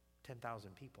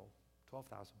 10,000 people,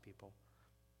 12,000 people,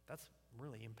 that's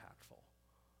really impactful.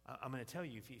 I'm going to tell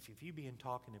you, if you begin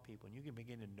talking to people and you can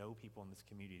begin to know people in this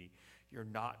community, you're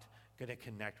not going to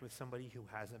connect with somebody who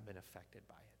hasn't been affected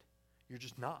by it. You're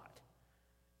just not.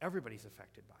 Everybody's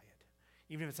affected by it.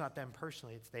 Even if it's not them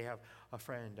personally, they have a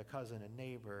friend, a cousin, a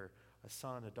neighbor, a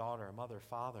son, a daughter, a mother,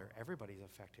 father. Everybody's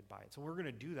affected by it. So we're going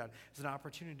to do that as an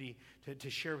opportunity to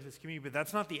share with this community. But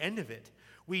that's not the end of it.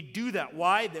 We do that.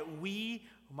 Why? That we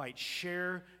might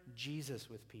share Jesus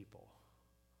with people.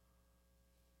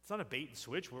 It's not a bait and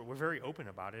switch. We're very open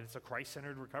about it. It's a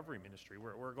Christ-centered recovery ministry.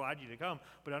 We're glad you to come,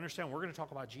 but understand we're going to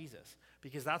talk about Jesus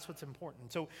because that's what's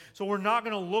important. So we're not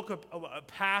going to look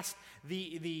past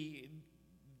the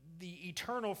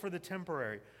eternal for the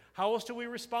temporary. How else do we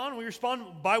respond? We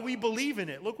respond by we believe in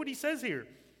it. Look what he says here.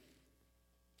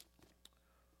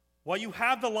 While you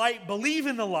have the light, believe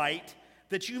in the light,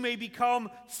 that you may become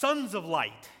sons of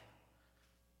light.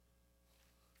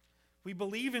 We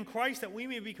believe in Christ that we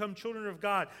may become children of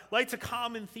God. Light's a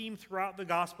common theme throughout the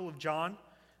Gospel of John.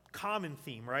 Common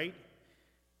theme, right?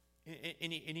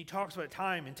 And he talks about it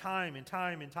time and time and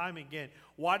time and time again.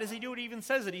 Why does he do it? He even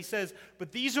says it. He says,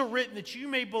 but these are written that you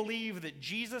may believe that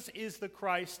Jesus is the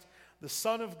Christ, the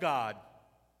Son of God,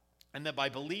 and that by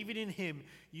believing in him,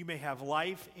 you may have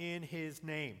life in his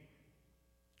name.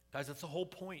 Guys, that's the whole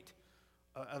point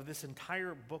of this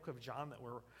entire book of John that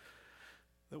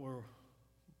we're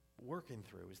working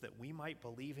through, is that we might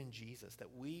believe in Jesus, that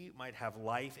we might have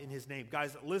life in his name.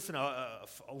 Guys, listen, a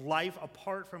life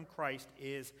apart from Christ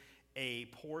is a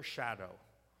poor shadow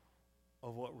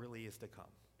of what really is to come.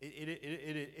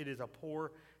 It is a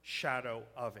poor shadow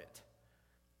of it.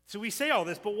 So we say all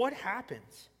this, but what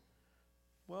happens?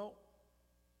 Well,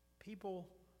 people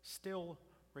still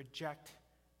reject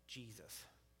Jesus.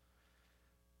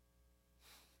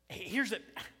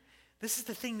 This is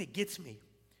the thing that gets me.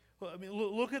 Well, I mean,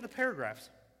 look at the paragraphs.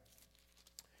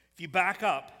 If you back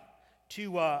up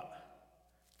to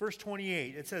verse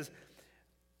 28, it says,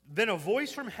 then a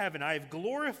voice from heaven, I have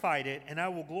glorified it, and I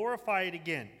will glorify it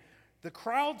again. The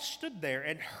crowd stood there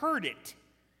and heard it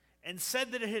and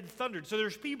said that it had thundered. So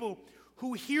there's people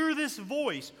who hear this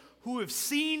voice, who have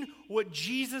seen what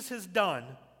Jesus has done.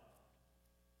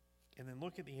 And then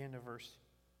look at the end of verse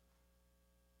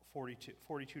 42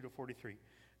 to 43.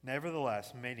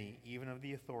 Nevertheless, many, even of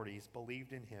the authorities,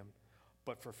 believed in him,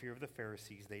 but for fear of the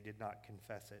Pharisees, they did not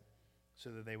confess it,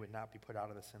 so that they would not be put out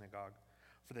of the synagogue.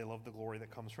 For they love the glory that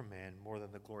comes from man more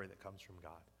than the glory that comes from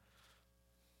God.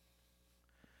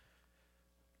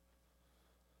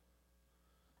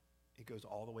 it goes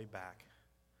all the way back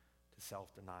to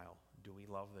self-denial. Do we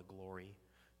love the glory?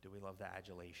 Do we love the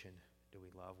adulation? Do we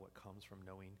love what comes from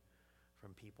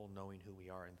people knowing who we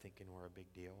are and thinking we're a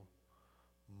big deal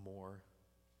more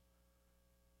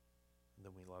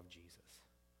than we love Jesus?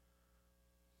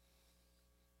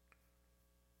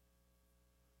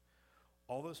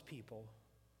 All those people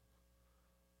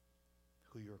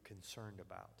who you're concerned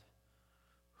about,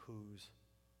 whose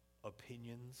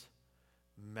opinions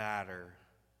matter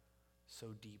so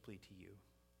deeply to you,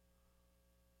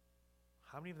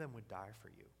 how many of them would die for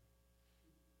you?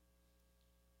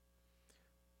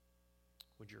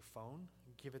 Would your phone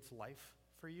give its life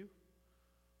for you?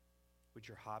 Would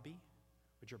your hobby?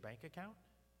 Would your bank account?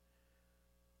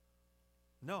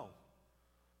 No.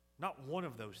 Not one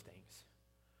of those things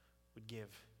would give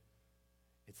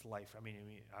its life. I mean,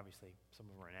 obviously, some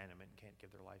of them are inanimate and can't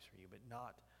give their lives for you, but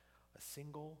not a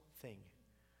single thing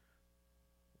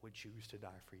would choose to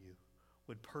die for you,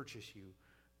 would purchase you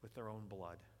with their own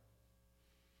blood.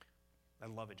 I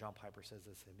love it. John Piper says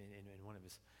this in one of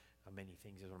his many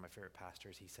things. He's one of my favorite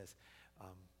pastors. He says,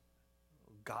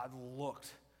 God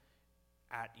looked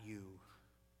at you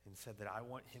and said that I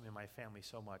want him in my family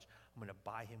so much, I'm going to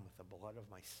buy him with the blood of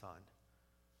my son.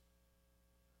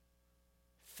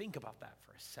 Think about that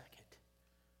for a second.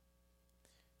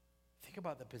 Think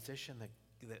about the position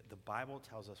that the Bible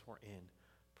tells us we're in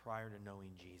prior to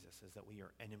knowing Jesus, is that we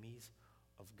are enemies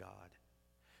of God.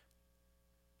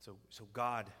 So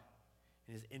God,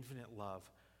 in his infinite love,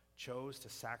 chose to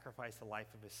sacrifice the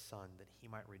life of his son that he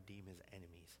might redeem his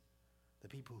enemies, the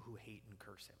people who hate and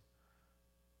curse him.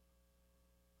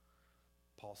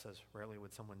 Paul says, rarely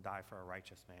would someone die for a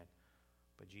righteous man,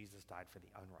 but Jesus died for the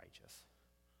unrighteous.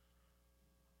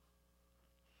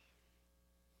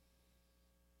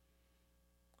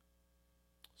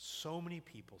 So many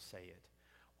people say it.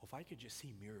 Well, if I could just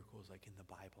see miracles like in the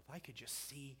Bible, if I could just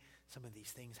see some of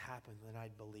these things happen, then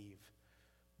I'd believe.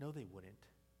 No, they wouldn't.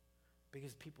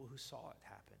 Because people who saw it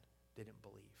happen didn't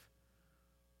believe.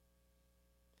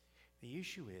 The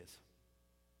issue is,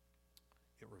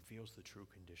 it reveals the true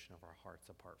condition of our hearts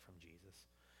apart from Jesus,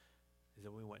 is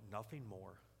that we want nothing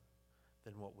more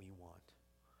than what we want.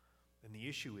 And the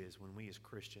issue is when we as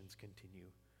Christians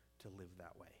continue to live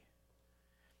that way.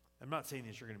 I'm not saying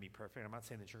that you're going to be perfect. I'm not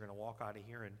saying that you're going to walk out of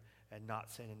here and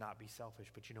not sin and not be selfish.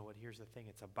 But you know what? Here's the thing.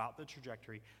 It's about the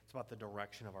trajectory. It's about the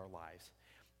direction of our lives.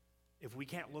 If we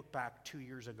can't look back 2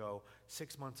 years ago,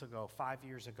 6 months ago, 5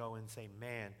 years ago and say,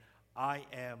 man, I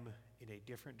am in a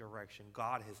different direction.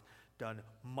 God has done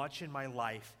much in my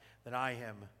life that I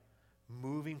am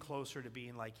moving closer to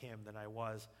being like him than I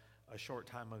was a short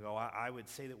time ago. I would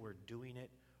say that we're doing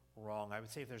it wrong. I would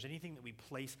say if there's anything that we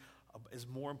place as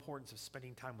more importance of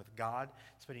spending time with God,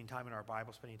 spending time in our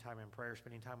Bible, spending time in prayer,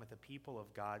 spending time with the people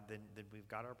of God, then we've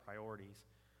got our priorities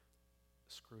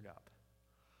screwed up.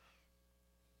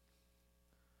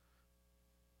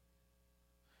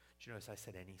 Did you notice I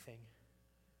said anything?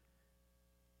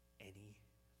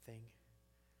 Anything?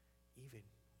 Even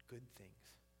good things.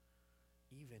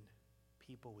 Even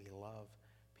people we love,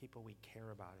 people we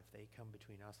care about, if they come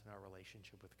between us and our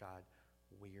relationship with God,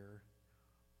 we're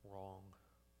wrong.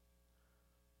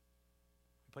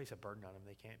 We place a burden on them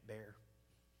they can't bear.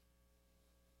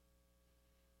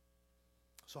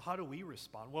 So how do we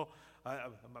respond? Well,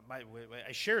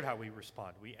 I shared how we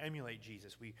respond. We emulate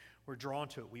Jesus. We're drawn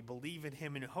to it. We believe in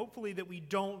him, and hopefully that we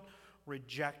don't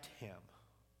reject him.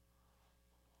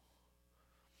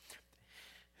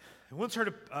 I once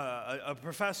heard a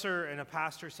professor and a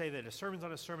pastor say that a sermon's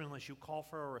not a sermon unless you call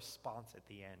for a response at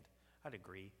the end. I'd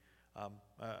agree.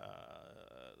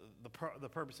 The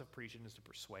purpose of preaching is to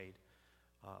persuade.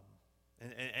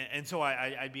 And so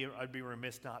I'd be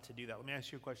remiss not to do that. Let me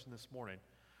ask you a question this morning.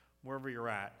 Wherever you're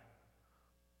at,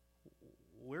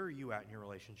 where are you at in your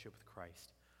relationship with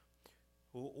Christ?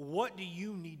 What do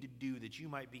you need to do that you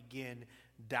might begin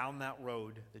down that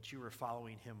road that you are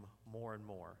following him more and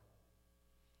more?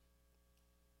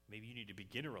 Maybe you need to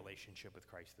begin a relationship with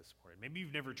Christ this morning. Maybe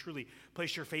you've never truly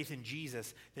placed your faith in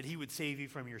Jesus, that he would save you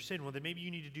from your sin. Well, then maybe you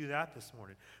need to do that this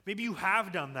morning. Maybe you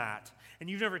have done that,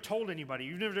 and you've never told anybody.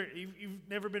 You've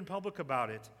never been public about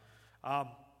it.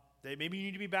 Maybe you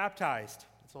need to be baptized.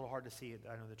 It's a little hard to see it.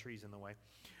 I know the tree's in the way.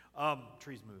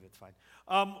 Trees move, it's fine.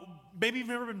 Maybe you've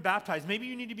never been baptized. Maybe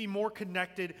you need to be more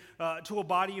connected to a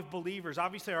body of believers.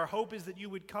 Obviously, our hope is that you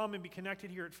would come and be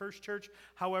connected here at First Church.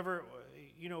 However,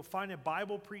 find a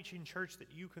Bible-preaching church that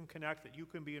you can connect, that you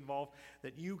can be involved,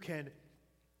 that you can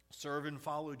serve and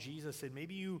follow Jesus. And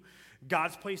maybe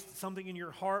God's placed something in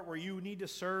your heart where you need to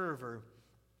serve, or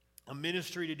a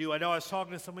ministry to do. I know I was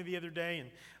talking to somebody the other day,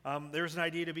 and there's an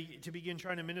idea to begin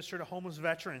trying to minister to homeless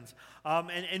veterans.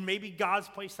 And maybe God's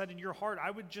placed that in your heart.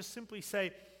 I would just simply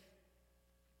say,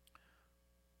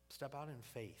 step out in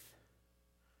faith.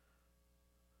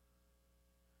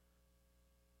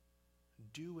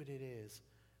 Do what it is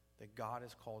that God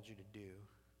has called you to do.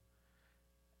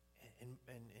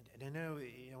 And I know,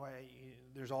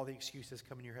 there's all the excuses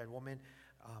coming in your head. Well, man,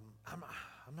 I'm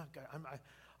not good.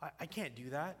 I can't do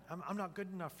that. I'm not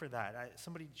good enough for that.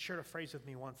 Somebody shared a phrase with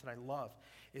me once that I love,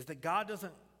 is that God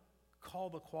doesn't call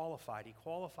the qualified. He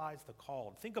qualifies the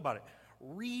called. Think about it.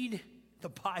 Read the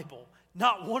Bible.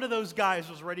 Not one of those guys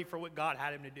was ready for what God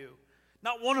had him to do.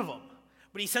 Not one of them.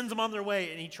 But he sends them on their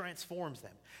way and he transforms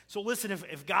them. So listen,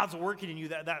 if God's working in you,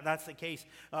 that's the case.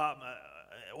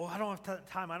 Well, I don't have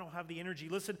time. I don't have the energy.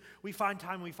 Listen, we find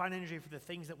time, we find energy for the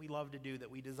things that we love to do,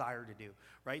 that we desire to do,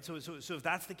 right? So if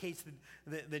that's the case,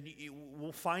 then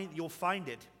you'll find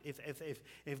it.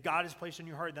 If God has placed in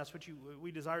your heart, and that's what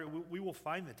we desire, we will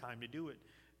find the time to do it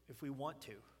if we want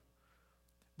to.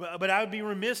 But I would be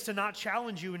remiss to not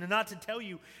challenge you and not to tell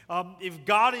you, if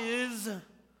God is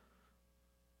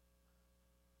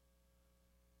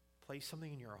placed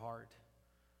something in your heart,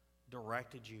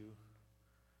 directed you,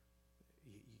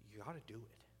 you got to do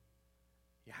it.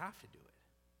 You have to do it.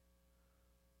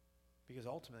 Because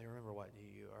ultimately, remember what?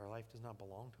 Our life does not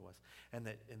belong to us. And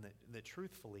that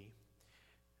truthfully,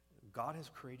 God has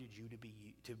created you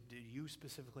to you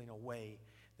specifically in a way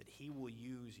that he will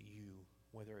use you,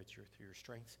 whether it's through your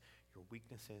strengths, your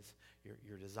weaknesses,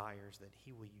 your desires, that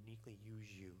he will uniquely use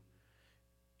you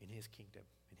in his kingdom,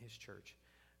 in his church,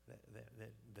 that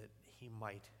he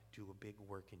might do a big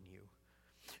work in you.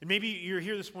 And maybe you're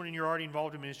here this morning, you're already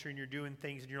involved in ministry, and you're doing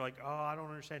things, and you're like, oh, I don't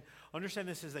understand. Understand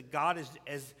this is that God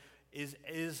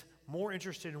is more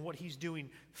interested in what he's doing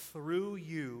through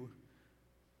you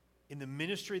in the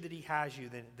ministry that he has you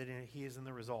than he is in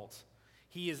the results.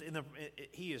 He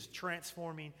is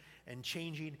transforming and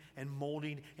changing and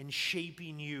molding and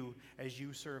shaping you as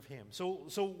you serve him.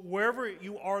 So wherever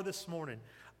you are this morning,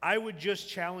 I would just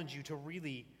challenge you to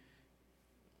really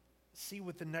see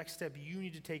what the next step you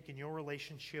need to take in your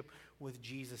relationship with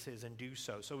Jesus is, and do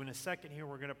so. So in a second here,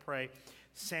 we're going to pray.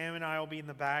 Sam and I will be in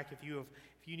the back. If you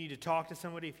need to talk to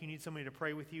somebody, if you need somebody to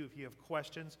pray with you, if you have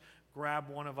questions, grab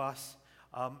one of us,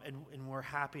 and we're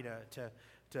happy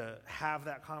to have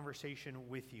that conversation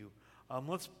with you.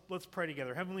 Let's pray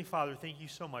together. Heavenly Father, thank you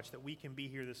so much that we can be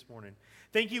here this morning.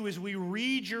 Thank you. As we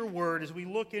read your word, as we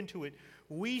look into it,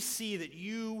 we see that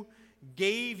you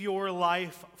gave your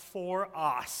life for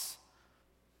us.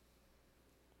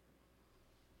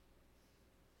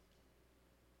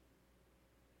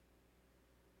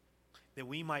 That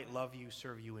we might love you,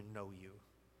 serve you, and know you.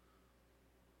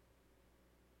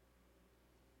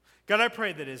 God, I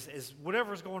pray that as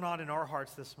whatever's going on in our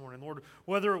hearts this morning, Lord,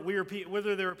 whether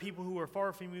there are people who are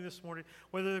far from you this morning,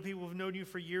 whether there are people who have known you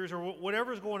for years, or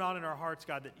whatever's going on in our hearts,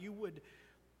 God, that you would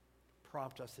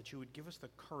prompt us, that you would give us the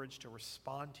courage to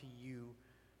respond to you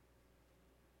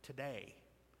today,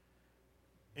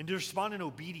 and to respond in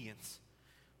obedience,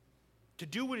 to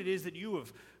do what it is that you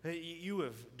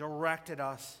have directed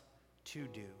us to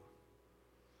do.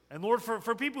 And Lord,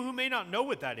 for people who may not know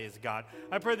what that is, God,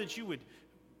 I pray that you would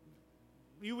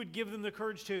give them the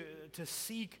courage to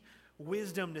seek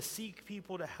wisdom, to seek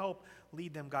people to help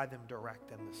lead them, guide them, direct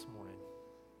them this morning.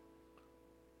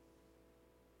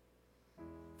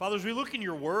 Father, as we look in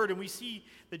your word and we see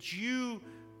that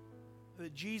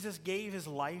Jesus gave his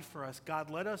life for us,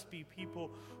 God, let us be people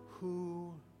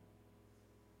who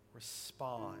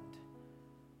respond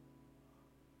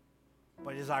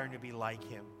by desiring to be like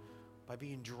him, by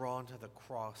being drawn to the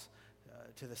cross,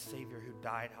 to the Savior who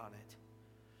died on it,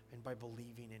 and by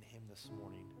believing in him this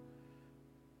morning.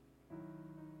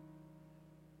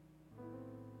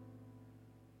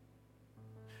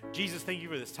 Jesus, thank you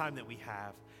for this time that we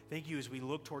have. Thank you as we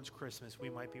look towards Christmas, we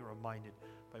might be reminded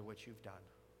by what you've done.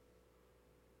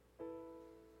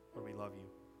 Lord, we love you.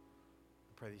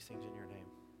 I pray these things in your name.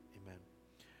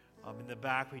 Amen. In the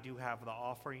back, we do have the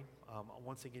offering.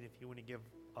 Once again, if you want to give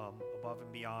above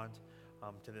and beyond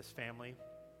to this family,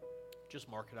 just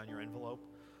mark it on your envelope,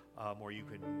 or you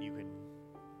can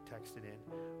text it in.